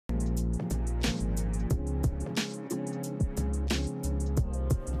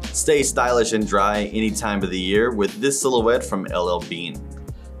Stay stylish and dry any time of the year with this silhouette from L.L.Bean.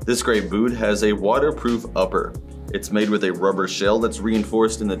 This great boot has a waterproof upper. It's made with a rubber shell that's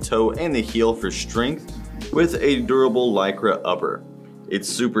reinforced in the toe and the heel for strength with a durable lycra upper. It's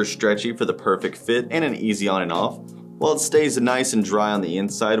super stretchy for the perfect fit and an easy on and off, while it stays nice and dry on the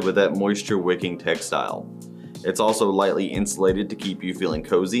inside with that moisture wicking textile. It's also lightly insulated to keep you feeling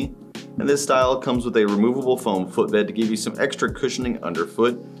cozy, and this style comes with a removable foam footbed to give you some extra cushioning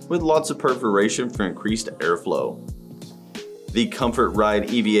underfoot with lots of perforation for increased airflow. The Comfort Ride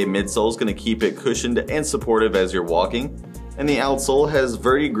EVA midsole is going to keep it cushioned and supportive as you're walking, and the outsole has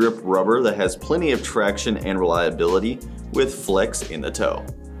VertiGrip rubber that has plenty of traction and reliability with flex in the toe.